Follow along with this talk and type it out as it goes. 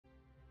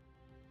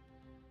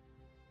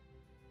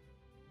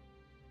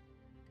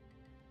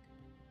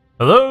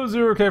Hello,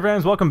 YurGa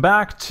friends. Welcome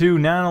back to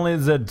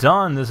Nanolid's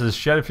Dawn. This is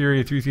Shadow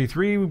Fury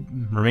 333,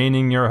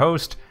 remaining your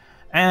host,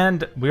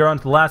 and we are on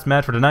to the last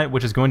match for tonight,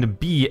 which is going to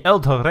be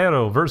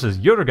ElTorero versus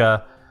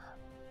YurGa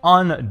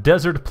on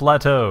Desert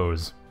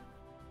Plateaus,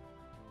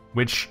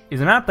 which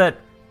is a map that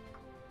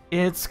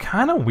it's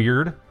kind of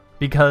weird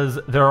because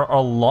there are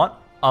a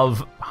lot of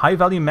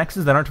high-value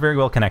mexes that aren't very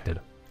well connected.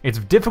 It's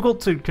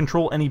difficult to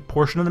control any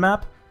portion of the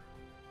map,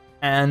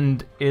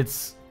 and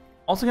it's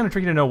also kind of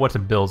tricky to know what to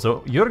build.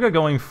 So YurGa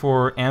going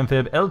for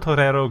Amphib,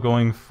 ElTorero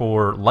going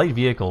for light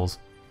vehicles.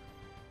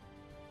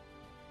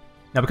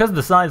 Now because of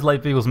the size,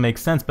 light vehicles make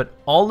sense, but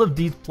all of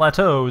these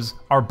plateaus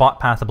are bot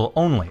passable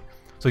only.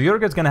 So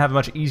YurGa is going to have a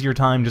much easier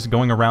time just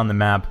going around the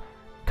map,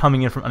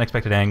 coming in from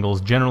unexpected angles,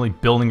 generally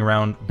building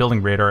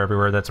radar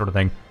everywhere, that sort of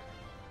thing.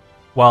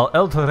 While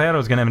ElTorero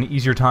is going to have an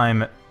easier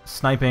time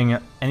sniping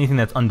anything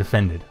that's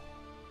undefended,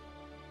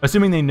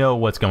 assuming they know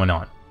what's going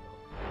on.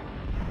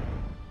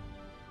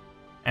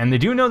 And they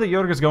do know that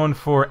YurGa's going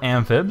for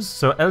Amphibs,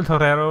 so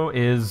ElTorero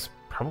is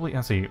probably,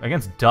 let's see,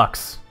 against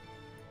Ducks.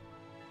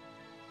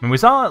 I mean, we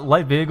saw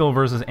Light Vehicle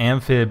versus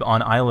Amphib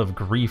on Isle of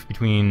Grief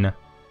between, I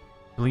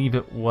believe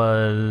it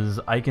was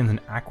Icons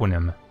and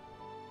Aquanim.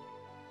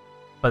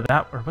 But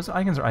that, or was it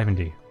Icons or Ivan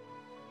D?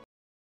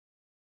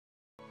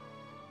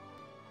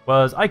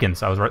 Was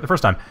Icons, I was right the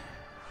first time.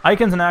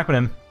 Icons and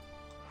Aquanim,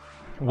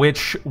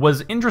 which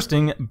was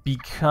interesting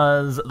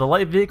because the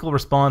light vehicle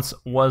response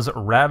was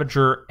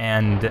Ravager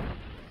and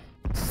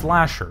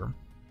Slasher.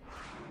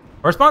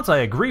 A response I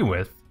agree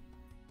with,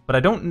 but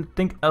I don't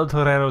think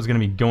ElTorero is going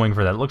to be going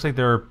for that. It looks like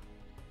they're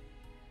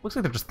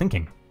just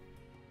thinking.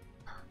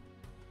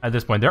 At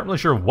this point, they aren't really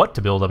sure what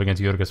to build up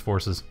against YurGa's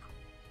forces.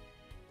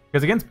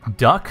 Because against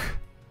Duck,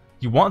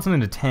 you want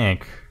something to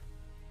tank.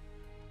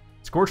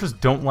 Scorchers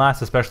don't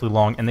last especially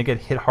long, and they get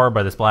hit hard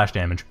by the splash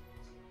damage.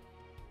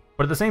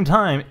 But at the same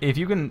time, if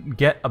you can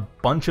get a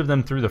bunch of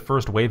them through the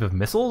first wave of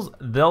missiles,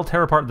 they'll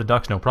tear apart the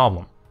Ducks no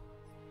problem.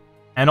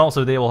 And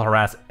also, they will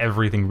harass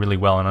everything really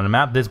well. And on a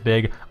map this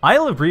big,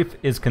 Isle of Grief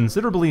is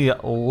considerably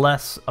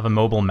less of a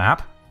mobile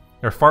map.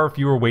 There are far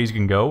fewer ways you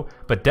can go,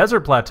 but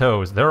Desert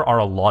Plateaus, there are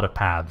a lot of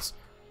paths.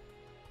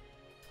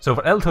 So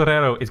for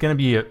ElTorero, it's going to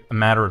be a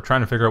matter of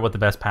trying to figure out what the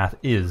best path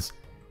is.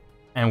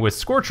 And with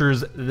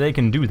Scorchers, they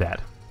can do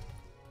that.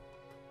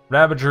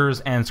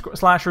 Ravagers and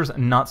Slashers,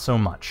 not so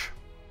much.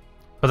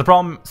 But the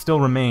problem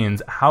still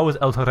remains, how is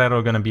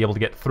ElTorero going to be able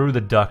to get through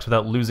the Ducks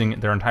without losing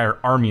their entire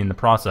army in the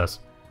process?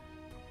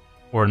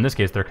 Or in this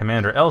case, their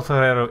commander.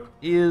 ElTorero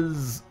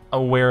is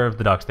aware of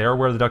the Ducks. They are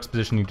aware of the Ducks'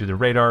 positioning to the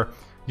radar.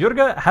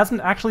 YurGa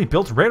hasn't actually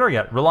built radar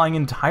yet, relying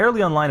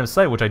entirely on line of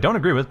sight, which I don't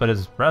agree with, but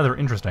is rather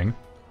interesting.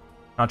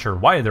 Not sure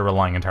why they're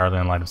relying entirely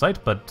on line of sight,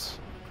 but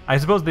I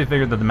suppose they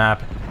figured that the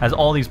map has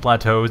all these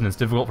plateaus and it's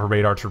difficult for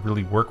radar to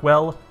really work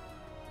well.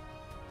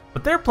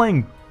 But they're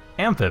playing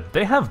Amphib.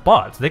 They have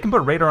bots. They can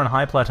put radar on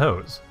high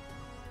plateaus.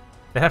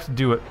 They have to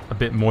do it a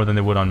bit more than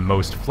they would on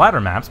most flatter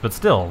maps, but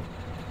still,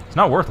 it's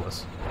not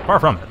worthless. Far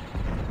from it.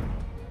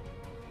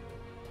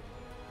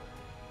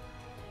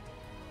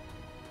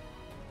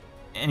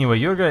 Anyway,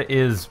 YurGa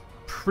is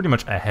pretty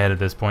much ahead at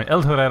this point.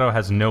 ElTorero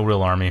has no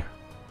real army.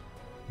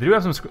 They do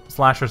have some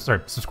slashers,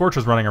 some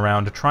Scorchers running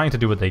around trying to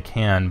do what they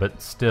can,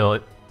 but still,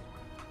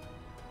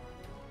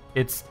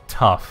 it's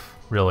tough,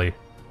 really.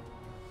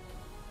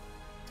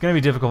 It's going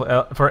to be difficult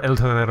for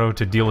ElTorero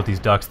to deal with these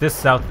Ducks. This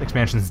south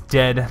expansion is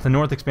dead. The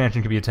north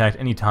expansion can be attacked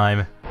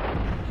anytime.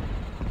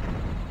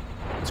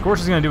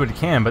 Scorcher's going to do what it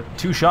can, but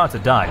 2 shots,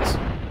 it dies.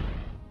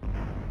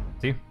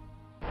 See?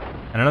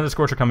 And another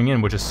Scorcher coming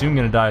in, which is soon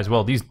going to die as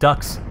well. These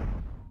Ducks,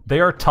 they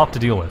are tough to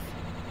deal with.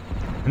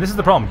 And this is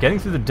the problem, getting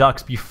through the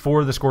Ducks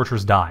before the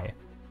Scorchers die.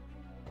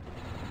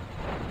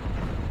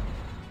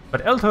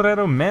 But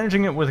ElTorero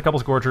managing it with a couple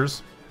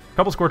Scorchers, a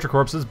couple Scorcher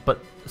corpses,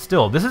 but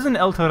still, this isn't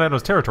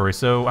ElTorero's territory,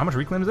 so how much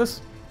reclaim is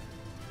this?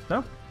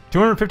 No?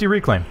 250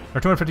 reclaim,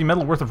 or 250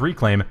 metal worth of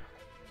reclaim.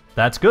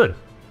 That's good.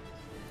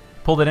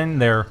 Pulled it in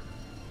there,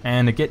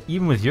 and get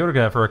even with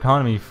YurGa for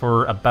economy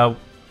for about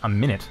a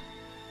minute.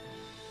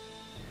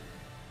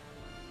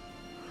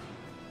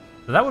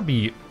 So that would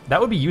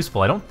be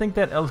useful. I don't think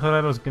that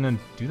ElTorero is going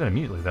to do that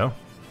immediately, though.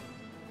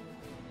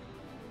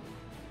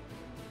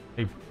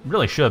 They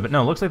really should, but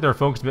no, it looks like they're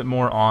focused a bit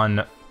more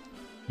on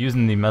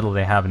using the metal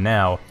they have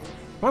now.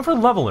 Going for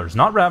levelers,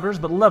 not Ravagers,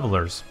 but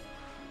levelers.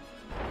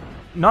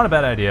 Not a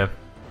bad idea.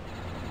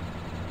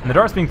 And the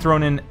darts being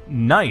thrown in,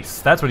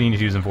 nice. That's what you need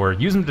to use them for.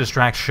 Use them to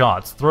distract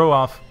shots. Throw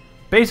off,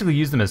 basically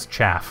use them as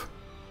chaff.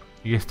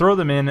 You throw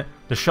them in,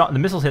 the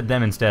missiles hit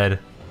them instead.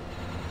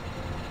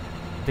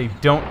 They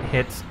don't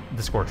hit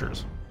the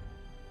Scorchers.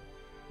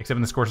 Except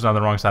when the Scorchers are on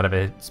the wrong side of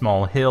a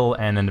small hill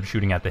and end up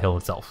shooting at the hill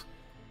itself.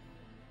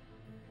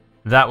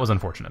 That was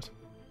unfortunate.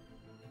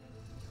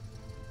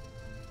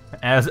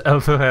 As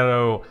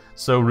ElTorero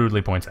so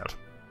rudely points out.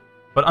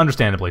 But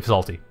understandably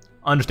salty.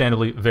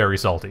 Understandably very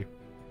salty.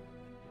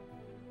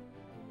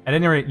 At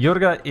any rate,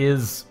 YurGa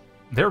is...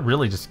 they're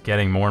really just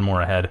getting more and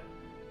more ahead.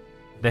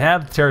 They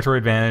have the territory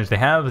advantage, they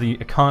have the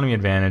economy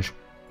advantage.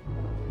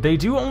 They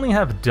do only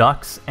have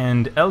ducks,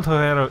 and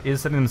ElTorero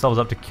is setting themselves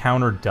up to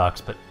counter ducks,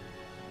 but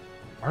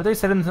are they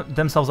setting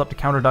themselves up to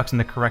counter ducks in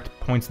the correct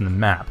points in the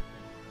map?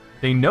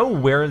 They know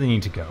where they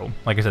need to go.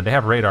 Like I said, they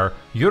have radar.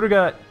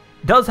 YurGa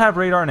does have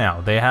radar now.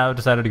 They have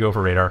decided to go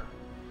for radar.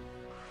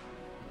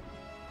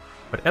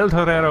 But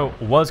ElTorero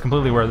was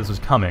completely aware this was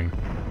coming.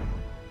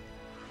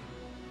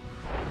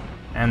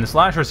 And the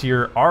slashers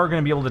here are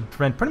going to be able to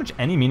prevent pretty much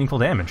any meaningful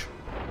damage.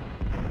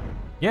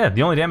 Yeah,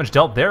 the only damage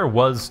dealt there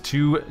was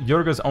to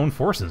YurGa's own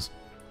forces.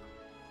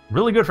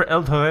 Really good for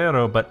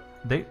ElTorero, but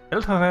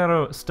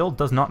ElTorero still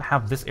does not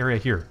have this area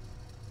here.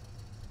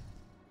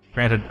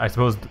 Granted, I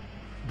suppose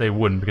they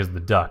wouldn't because of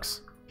the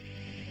ducks.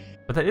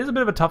 But that is a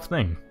bit of a tough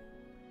thing.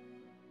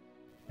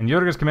 And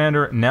YurGa's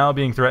commander now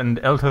being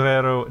threatened,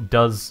 ElTorero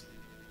does...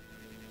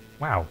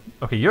 Wow.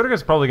 Okay,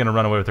 YurGa's probably going to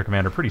run away with their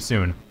commander pretty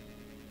soon.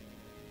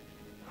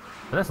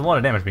 But that's a lot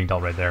of damage being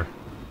dealt right there.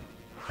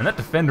 And that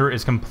defender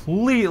is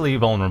completely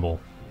vulnerable.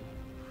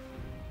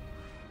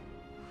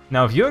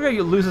 Now, if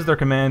YurGa loses their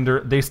commander,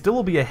 they still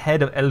will be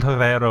ahead of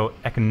ElTorero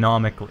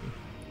economically.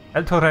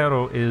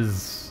 ElTorero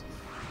is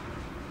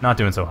not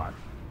doing so hot.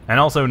 And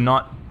also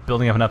not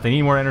building up enough. They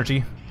need more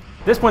energy.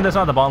 At this point, that's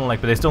not the bottleneck,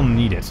 but they still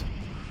need it.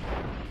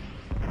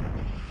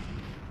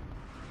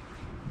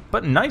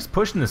 But nice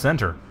push in the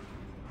center.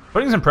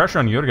 Putting some pressure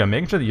on YurGa,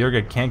 making sure that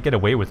YurGa can't get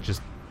away with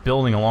just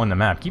building along the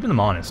map, keeping them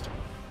honest.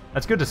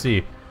 That's good to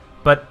see.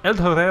 But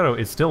ElTorero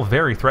is still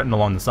very threatened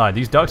along the side.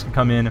 These ducks can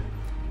come in.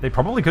 They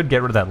probably could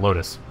get rid of that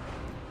Lotus.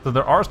 So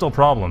there are still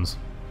problems.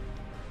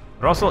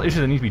 There are still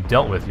issues that need to be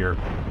dealt with here.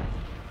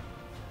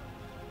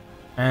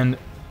 And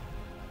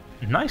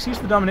nice use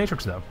of the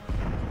Dominatrix, though.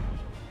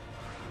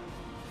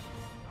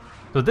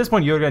 So at this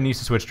point, YurGa needs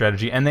to switch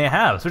strategy, and they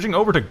have. Switching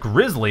over to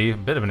Grizzly, a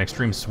bit of an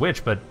extreme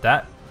switch, but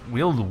that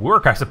will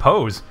work, I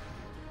suppose.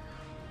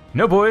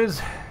 No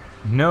boys,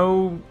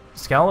 no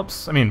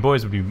scallops. I mean,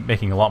 boys would be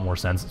making a lot more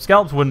sense.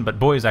 Scallops wouldn't, but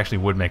boys actually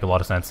would make a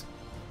lot of sense.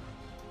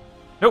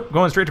 Nope,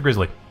 going straight to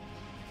Grizzly.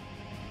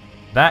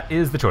 That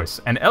is the choice.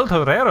 And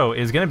ElTorero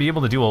is going to be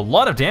able to do a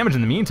lot of damage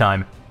in the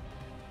meantime.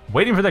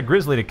 Waiting for that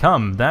Grizzly to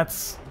come,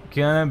 that's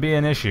going to be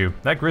an issue.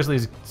 That Grizzly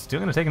is still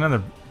going to take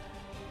another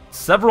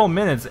several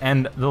minutes,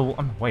 and they'll...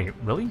 wait,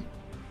 really?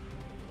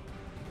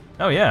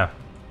 Oh, yeah.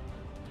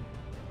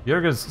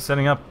 YurGa's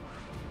setting up...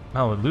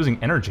 well,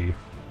 losing energy.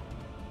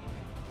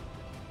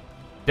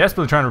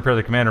 Desperately trying to repair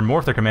their commander,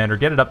 morph their commander,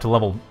 get it up to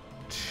level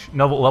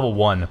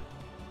 1.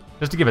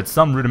 Just to give it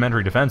some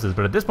rudimentary defenses,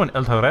 but at this point,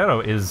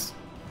 ElTorero is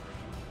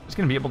just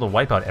going to be able to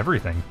wipe out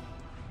everything.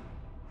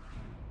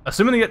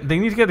 Assuming they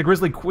need to get the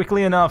Grizzly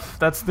quickly enough,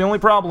 that's the only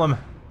problem.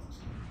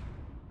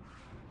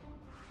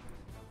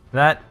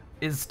 That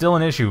is still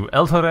an issue.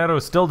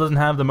 ElTorero still doesn't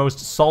have the most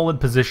solid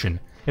position.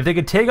 If they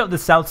could take out the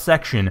south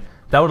section,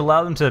 that would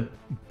allow them to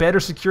better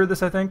secure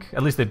this, I think.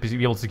 At least they'd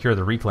be able to secure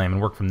the reclaim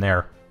and work from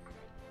there.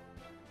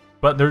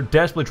 But they're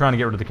desperately trying to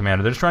get rid of the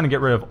commander. They're just trying to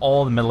get rid of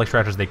all the metal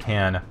extractors they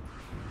can.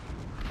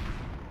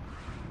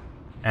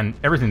 And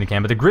everything they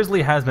can. But the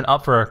Grizzly has been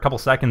up for a couple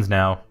seconds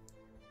now.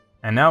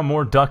 And now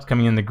more ducks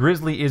coming in. The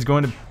Grizzly is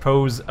going to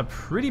pose a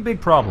pretty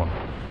big problem.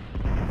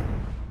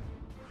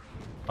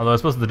 Although I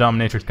suppose if the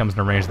Dominatrix comes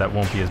in range, that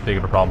won't be as big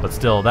of a problem. But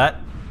still, that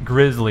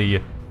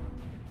Grizzly...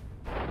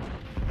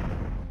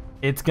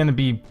 it's going to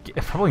be...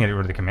 probably going to get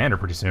rid of the commander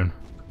pretty soon.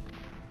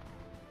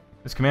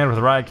 This commander with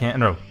a riot cannon...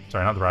 no,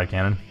 sorry, not the riot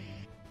cannon.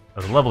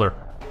 That was a leveler.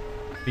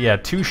 But yeah,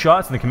 2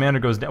 shots and the commander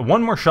goes down.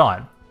 1 more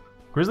shot.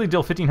 Grizzly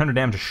deal 1500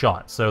 damage a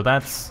shot. So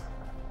that's...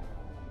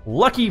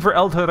 lucky for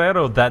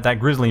ElTorero that that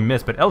Grizzly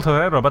missed. But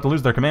ElTorero about to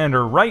lose their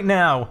commander right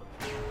now.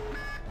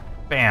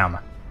 Bam.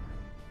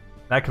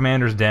 That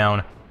commander's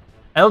down.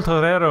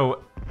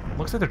 ElTorero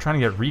looks like they're trying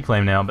to get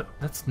reclaim now, but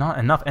that's not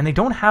enough. And they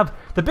don't have...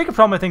 the biggest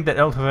problem I think that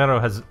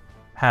ElTorero has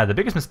had, the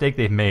biggest mistake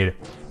they've made,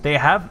 they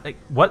have... like,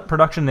 what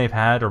production they've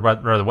had, or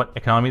rather what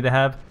economy they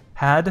have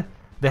had,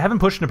 they haven't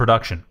pushed into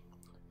production.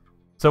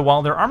 So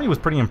while their army was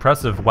pretty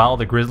impressive while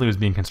the Grizzly was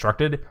being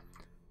constructed,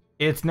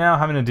 it's now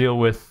having to deal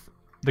with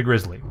the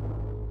Grizzly.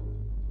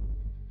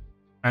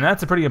 And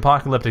that's a pretty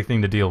apocalyptic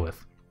thing to deal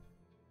with.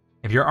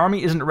 If your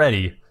army isn't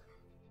ready,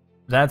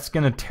 that's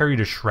going to tear you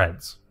to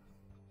shreds.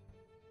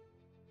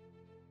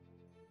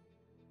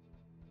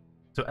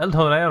 So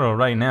ElTorero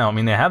right now, I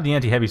mean, they have the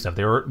anti-heavy stuff.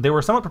 They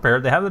were somewhat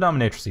prepared. They have the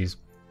Dominatrices.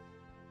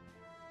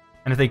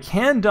 And if they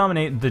can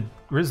dominate the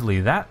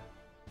Grizzly, that...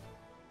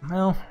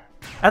 well,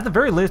 at the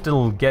very least,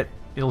 it'll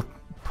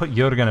put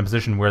YurGa in a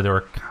position where they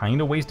were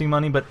kind of wasting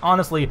money, but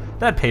honestly,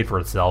 that paid for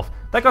itself.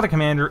 That got the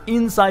commander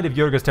inside of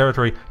YurGa's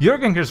territory.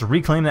 YurGa can just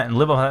reclaim that and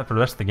live off that for the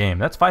rest of the game.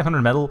 That's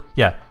 500 metal.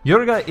 Yeah,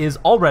 YurGa is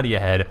already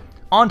ahead,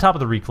 on top of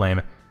the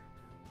reclaim.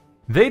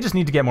 They just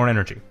need to get more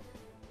energy.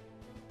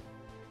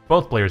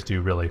 Both players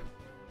do, really.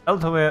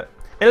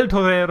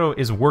 ElTorero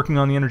is working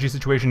on the energy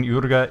situation.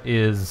 YurGa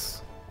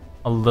is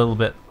a little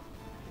bit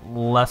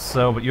less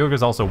so, but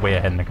YurGa's also way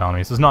ahead in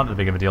economy, so it's not that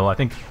big of a deal. I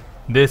think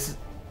this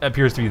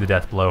appears to be the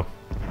death blow.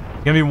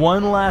 It's gonna be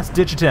one last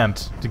ditch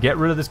attempt to get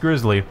rid of this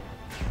Grizzly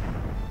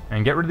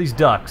and get rid of these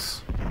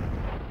ducks.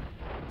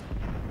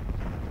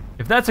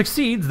 If that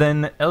succeeds,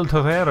 then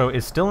ElTorero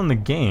is still in the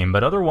game,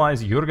 but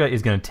otherwise YurGa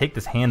is going to take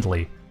this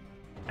handily.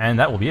 And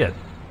that will be it.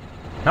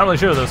 Not really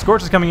sure though.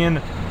 Scorch is coming in.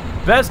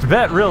 Best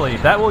bet, really.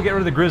 That will get rid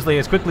of the Grizzly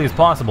as quickly as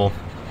possible.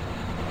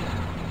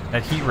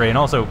 That heat ray, and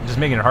also just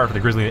making it hard for the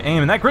Grizzly to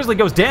aim. And that Grizzly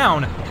goes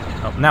down!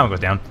 Oh, now it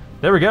goes down.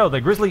 There we go. The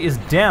Grizzly is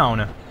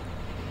down.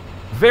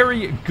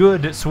 Very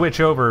good switch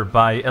over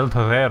by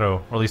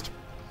ElTorero, or at least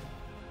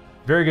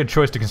very good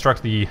choice to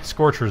construct the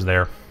Scorchers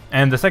there.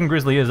 And the second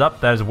Grizzly is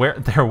up. That is where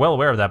they're well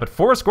aware of that. But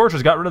 4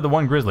 Scorchers got rid of the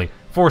 1 Grizzly.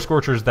 4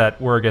 Scorchers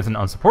that were against an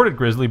unsupported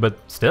Grizzly, but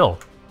still.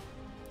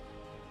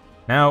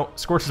 Now,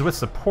 Scorchers with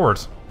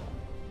support.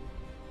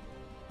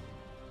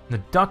 The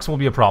Ducks will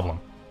be a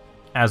problem,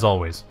 as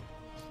always.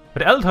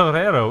 But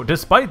ElTorero,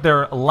 despite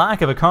their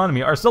lack of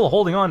economy, are still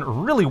holding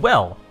on really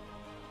well.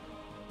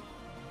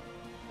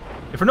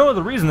 If for no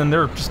other reason than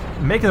they're just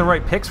making the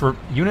right picks for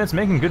units,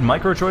 making good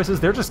micro choices,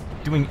 they're just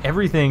doing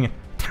everything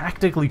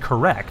tactically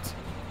correct.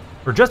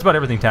 Or just about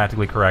everything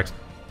tactically correct.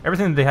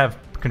 Everything that they have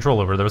control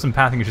over. There was some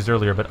pathing issues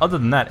earlier, but other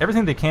than that,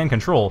 everything they can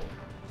control,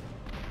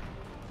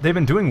 they've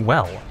been doing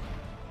well.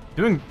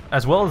 Doing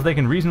as well as they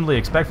can reasonably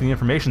expect from the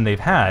information they've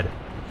had.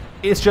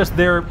 It's just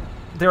they're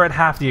at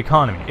half the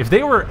economy. If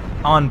they were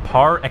on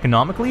par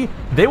economically,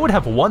 they would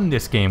have won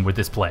this game with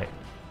this play.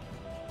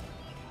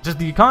 Just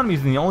the economy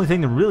is the only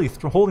thing that really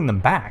holding them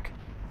back.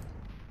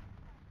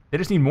 They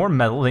just need more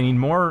metal, they need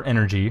more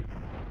energy.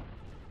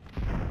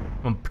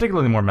 Well,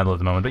 particularly more metal at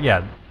the moment, but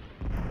yeah.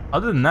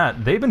 Other than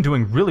that, they've been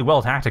doing really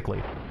well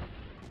tactically.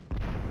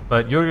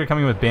 But YurGa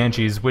coming with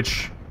Banshees,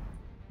 which,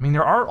 I mean,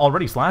 there are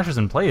already slashers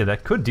in play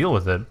that could deal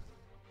with it.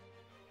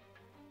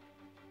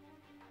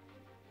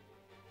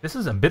 This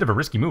is a bit of a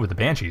risky move with the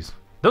Banshees.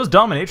 Those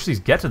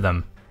Dominatrices get to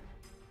them.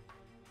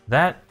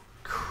 That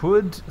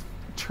could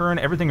turn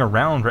everything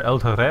around for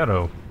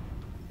ElTorero.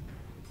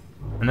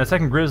 And the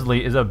second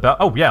Grizzly is about...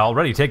 Oh yeah,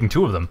 already taking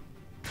 2 of them.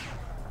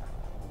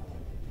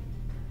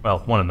 Well,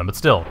 1 of them, but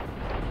still.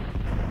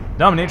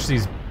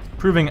 Dominatrices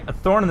proving a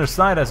thorn in their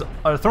side as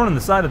a thorn in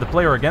the side of the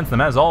player against them,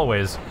 as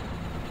always.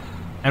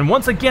 And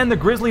once again, the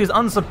Grizzly is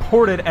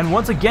unsupported, and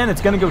once again,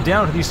 it's going to go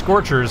down to these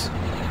Scorchers.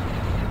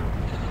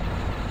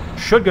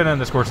 Should go down to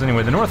the Scorchers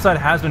anyway. The north side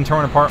has been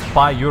torn apart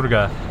by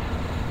YurGa.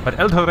 But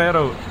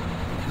ElTorero,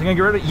 are they going to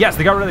get rid of it? Yes,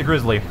 they got rid of the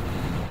Grizzly.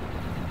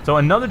 So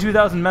another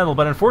 2,000 metal,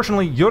 but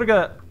unfortunately,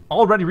 YurGa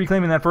already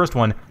reclaiming that first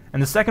one, and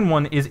the second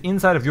one is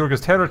inside of YurGa's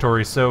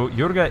territory, so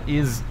YurGa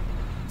is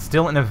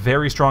still in a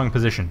very strong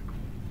position.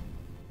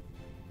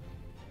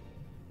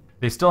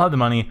 They still have the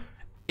money.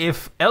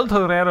 If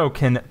ElTorero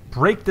can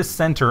break the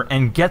center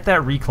and get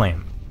that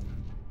reclaim...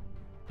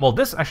 Well,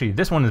 this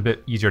one is a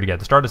bit easier to get.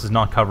 The Stardust is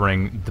not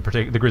covering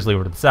the Grizzly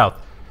over to the south.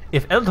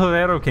 If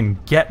ElTorero can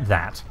get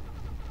that,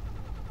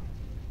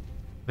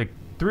 like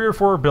 3 or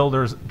 4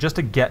 builders just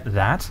to get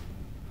that,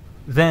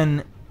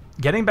 then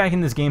getting back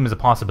in this game is a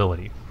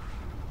possibility.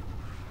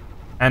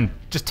 And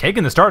just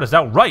taking the Stardust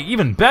outright,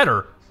 even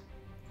better!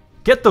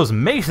 Get those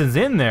Masons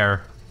in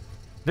there!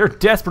 They're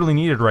desperately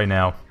needed right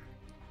now.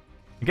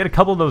 Get a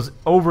couple of those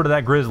over to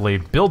that Grizzly,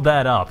 build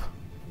that up.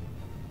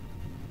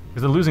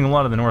 Because they're losing a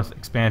lot of the north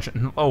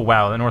expansion. Oh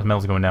wow, the north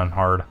metal's going down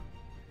hard.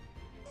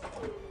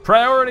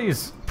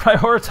 Priorities!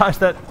 Prioritize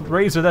that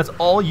Razor, that's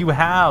all you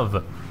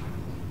have!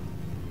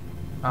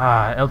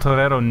 Ah,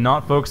 ElTorero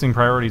not focusing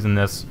priorities in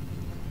this.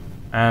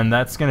 And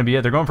that's going to be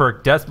it. They're going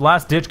for a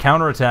last-ditch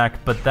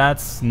counterattack, but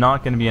that's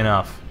not going to be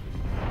enough.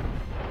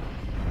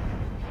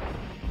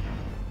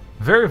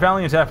 Very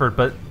valiant effort,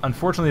 but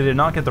unfortunately they did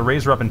not get the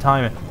Razor up in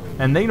time.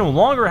 And they no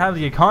longer have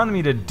the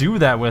economy to do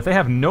that with. They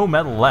have no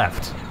metal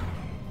left.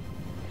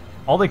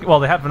 Well,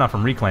 they have enough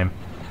from Reclaim.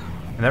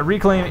 And that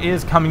Reclaim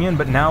is coming in,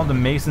 but now the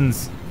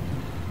Masons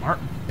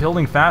aren't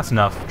building fast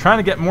enough. Trying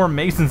to get more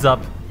Masons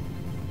up.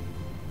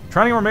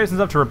 Trying to get more Masons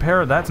up to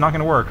repair, that's not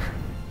going to work.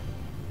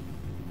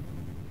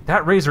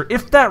 That Razor,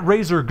 if that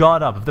Razor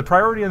got up, if the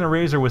priority on the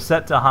Razor was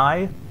set to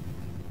high,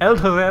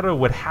 ElTorero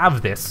would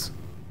have this.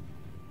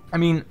 I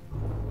mean,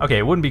 okay,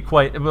 it wouldn't be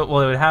quite, well,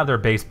 they would have their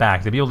base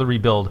back. They'd be able to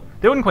rebuild.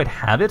 They wouldn't quite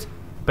have it,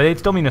 but they'd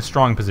still be in a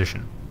strong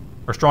position.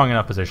 Or strong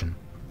enough position.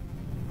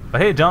 But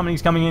hey,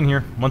 Dominique's coming in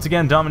here. Once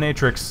again,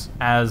 Dominatrix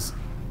as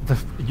the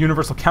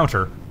universal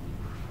counter.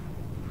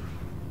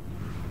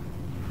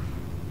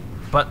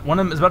 But one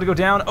of them is about to go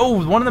down.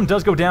 Oh, one of them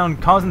does go down,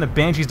 causing the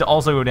Banshees to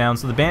also go down.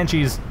 So the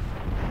Banshees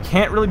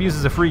can't really be used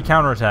as a free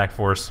counterattack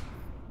force.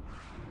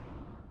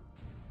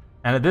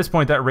 And at this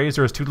point, that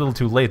Razor is too little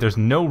too late. There's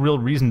no real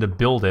reason to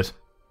build it.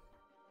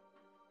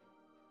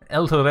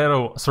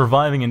 ElTorero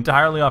surviving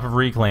entirely off of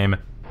Reclaim,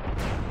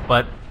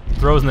 but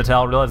throws in the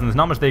towel, realizing there's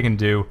not much they can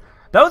do.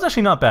 That was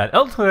actually not bad.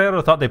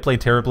 ElTorero thought they played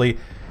terribly.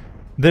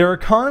 Their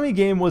economy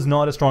game was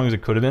not as strong as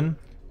it could have been,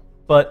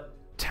 but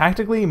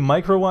tactically,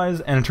 micro-wise,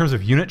 and in terms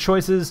of unit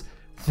choices,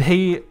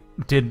 they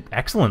did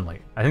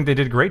excellently. I think they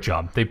did a great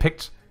job. They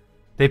picked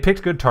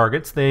good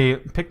targets, they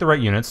picked the right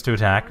units to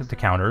attack, the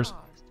counters,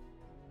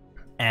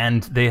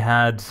 and they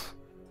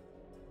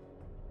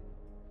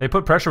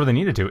put pressure where they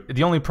needed to.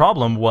 The only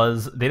problem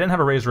was they didn't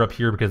have a Razor up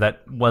here because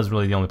that was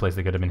really the only place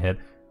they could have been hit.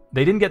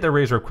 They didn't get their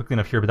razor quickly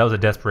enough here, but that was a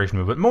desperation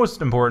move. But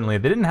most importantly,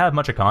 they didn't have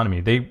much economy.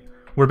 They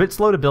were a bit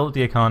slow to build up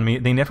the economy.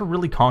 They never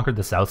really conquered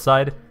the south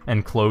side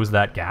and closed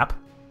that gap.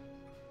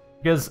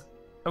 Because,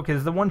 okay,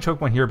 there's the one choke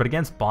point here, but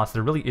against bots,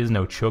 there really is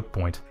no choke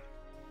point.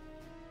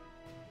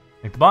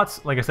 Like, the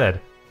bots, like I said,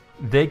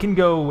 they can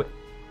go...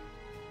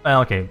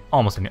 Well, okay,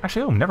 almost anywhere.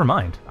 Actually, oh, never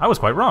mind. I was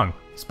quite wrong.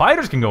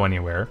 Spiders can go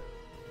anywhere.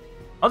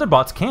 Other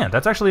bots can't.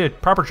 That's actually a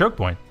proper choke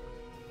point.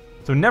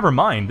 So never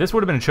mind. This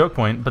would have been a choke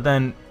point, but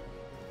then...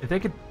 If they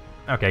could...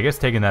 Okay, I guess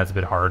taking that's a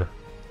bit hard.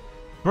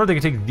 Or if they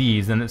could take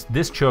these, then it's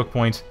this choke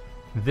point,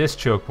 well, this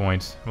choke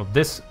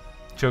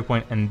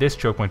point, and this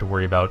choke point to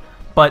worry about.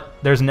 But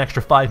there's an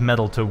extra 5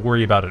 metal to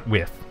worry about it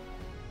with.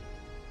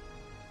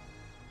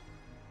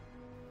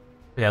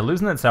 Yeah,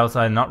 losing that south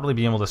side and not really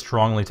being able to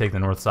strongly take the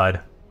north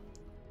side.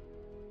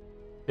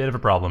 Bit of a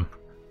problem.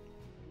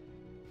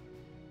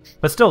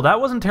 But still, that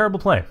wasn't terrible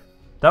play.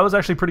 That was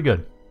actually pretty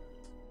good.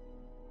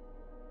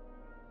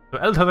 So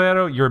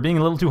ElTorero, you're being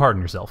a little too hard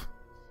on yourself.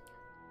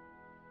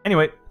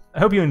 Anyway, I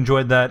hope you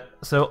enjoyed that.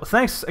 So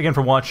thanks again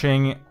for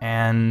watching,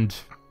 and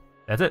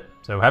that's it.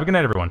 So have a good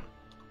night, everyone.